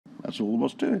That's all there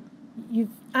was to it.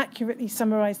 You've accurately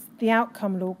summarised the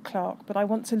outcome, Lord Clarke, but I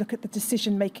want to look at the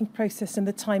decision-making process and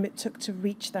the time it took to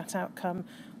reach that outcome,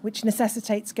 which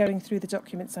necessitates going through the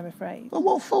documents, I'm afraid. Well,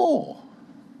 what for?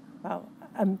 Well,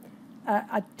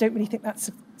 I don't really think that's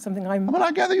something I'm... I mean,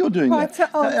 I gather you're doing quite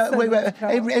that. to answer,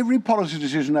 Every policy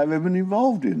decision I've ever been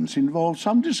involved in has involved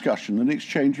some discussion and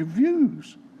exchange of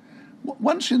views.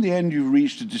 Once in the end you've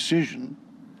reached a decision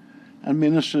and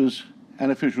ministers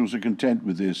and officials are content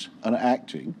with this and are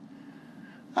acting,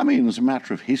 I mean, as a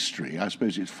matter of history, I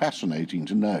suppose it's fascinating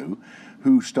to know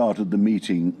who started the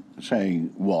meeting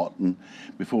saying what, and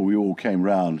before we all came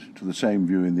round to the same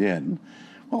view in the end.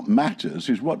 What matters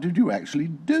is what did you actually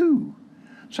do?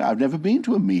 So I've never been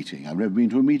to a meeting. I've never been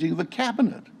to a meeting of the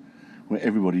Cabinet where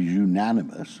everybody's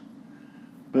unanimous.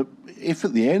 But if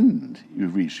at the end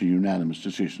you've reached a unanimous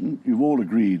decision, you've all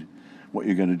agreed what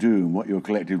you're going to do and what you're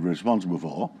collectively responsible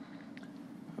for,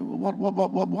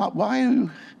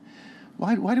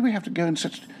 why do we have to go in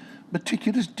such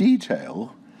meticulous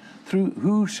detail through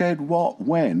who said what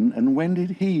when, and when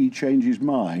did he change his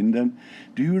mind, and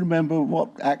do you remember what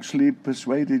actually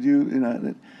persuaded you? You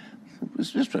know, it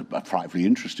was just frightfully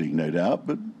interesting, no doubt,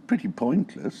 but pretty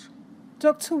pointless.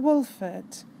 Dr. Wolford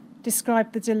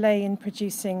described the delay in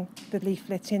producing the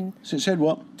leaflet in... So it said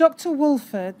what? Dr.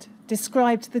 Wolford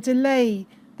described the delay,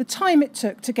 the time it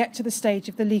took to get to the stage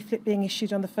of the leaflet being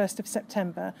issued on the 1st of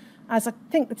September, as I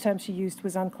think the term she used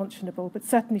was unconscionable, but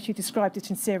certainly she described it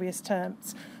in serious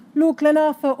terms. Lord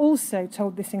Glenarthur also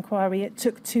told this inquiry it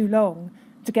took too long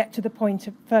to get to the point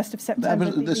of 1st of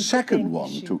September. The second one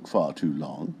took far too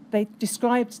long. They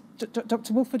described,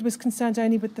 Dr. Wolford was concerned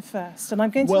only with the first, and I'm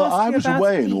going to ask you about Well, I was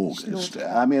away in each, August. Lord.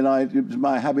 I mean, it was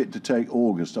my habit to take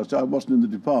August. I wasn't in the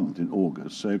department in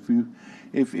August, so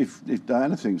if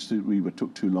Diana thinks that we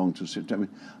took too long to September,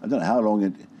 I don't know how long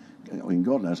it... I mean,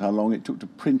 God knows how long it took to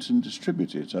print and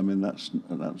distribute it. I mean, that's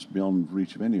beyond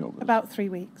reach of any of us. About 3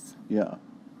 weeks. Yeah.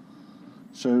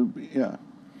 So, yeah.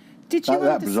 Did you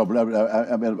I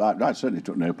certainly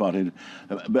took no part in it.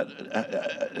 But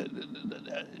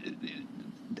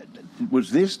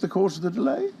was this the cause of the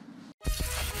delay?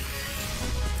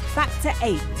 Factor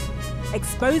 8.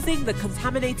 Exposing the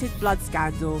contaminated blood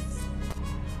scandal.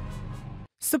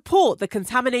 Support the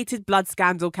Contaminated Blood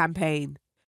Scandal campaign.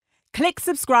 Click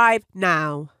subscribe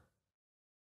now.